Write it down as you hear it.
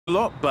a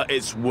lot, but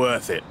it's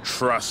worth it,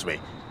 trust me.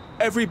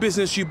 Every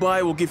business you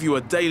buy will give you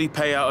a daily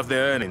payout of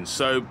their earnings,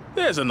 so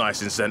there's a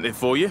nice incentive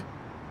for you.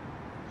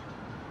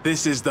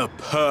 This is the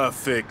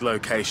perfect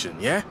location,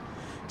 yeah?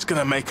 It's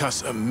gonna make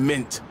us a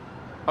mint.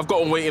 I've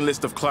got a waiting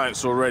list of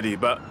clients already,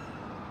 but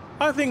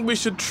I think we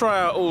should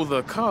try out all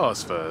the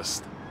cars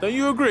first. Don't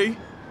you agree?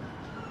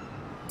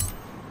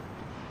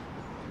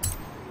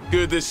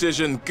 Good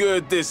decision,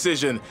 good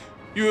decision.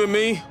 You and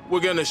me, we're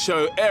gonna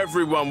show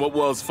everyone what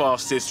world's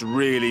fastest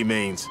really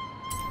means.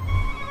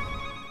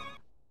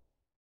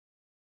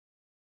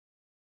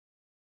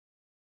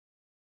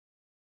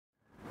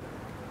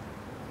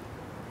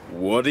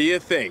 What do you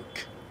think?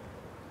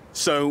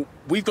 So,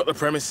 we've got the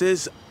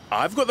premises,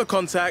 I've got the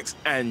contacts,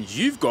 and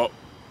you've got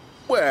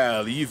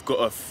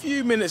a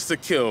few minutes to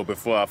kill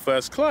before our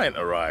first client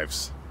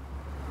arrives.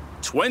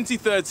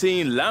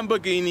 2013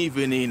 Lamborghini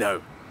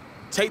Veneno.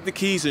 Take the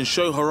keys and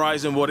show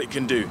Horizon what it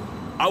can do.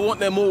 I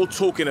want them all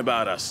talking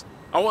about us.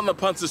 I want the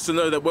punters to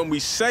know that when we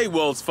say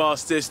world's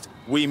fastest,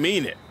 we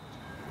mean it.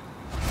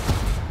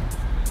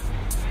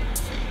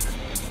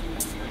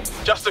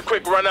 Just a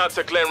quick run out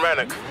to Glen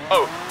Rannoch.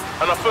 Oh,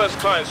 and our first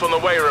client's on the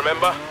way,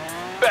 remember?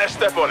 Better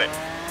step on it.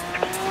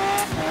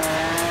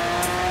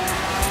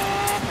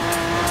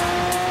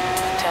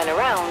 Turn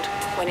around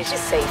when it is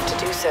safe to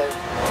do so.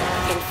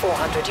 In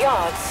 400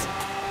 yards,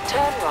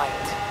 turn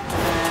right.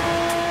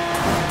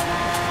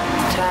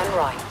 Turn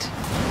right.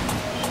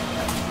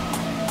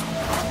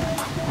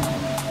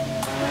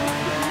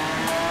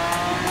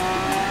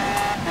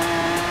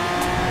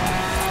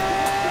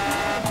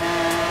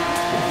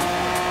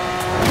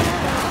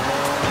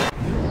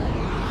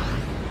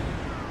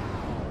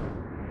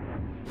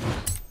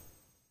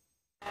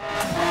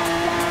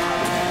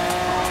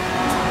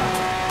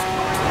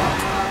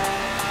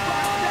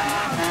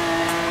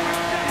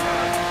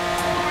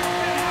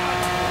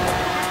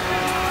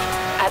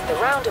 At the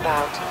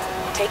roundabout,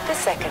 take the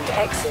second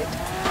exit.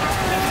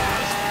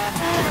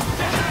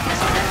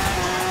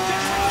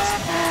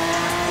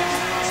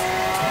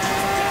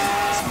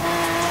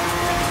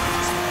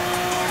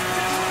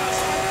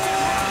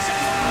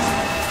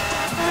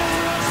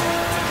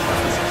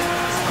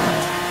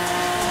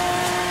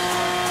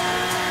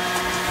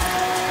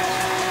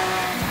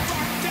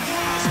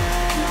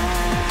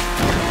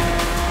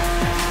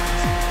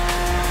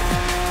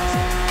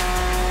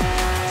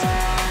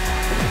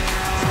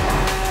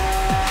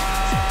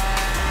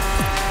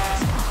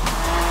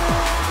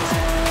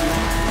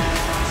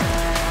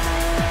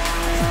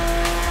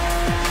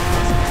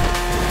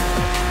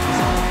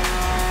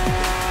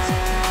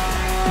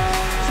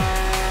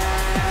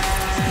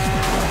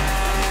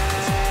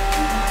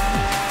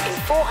 In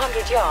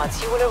 400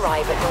 yards, you will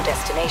arrive at your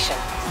destination.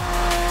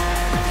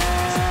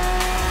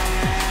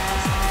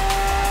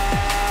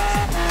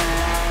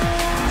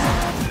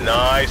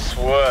 Nice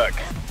work.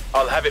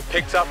 I'll have it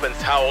picked up and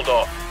toweled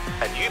off.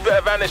 And you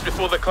better vanish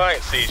before the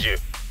client sees you.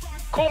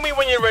 Call me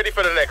when you're ready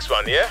for the next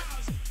one, yeah?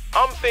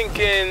 I'm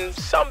thinking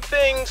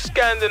something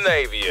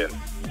Scandinavian.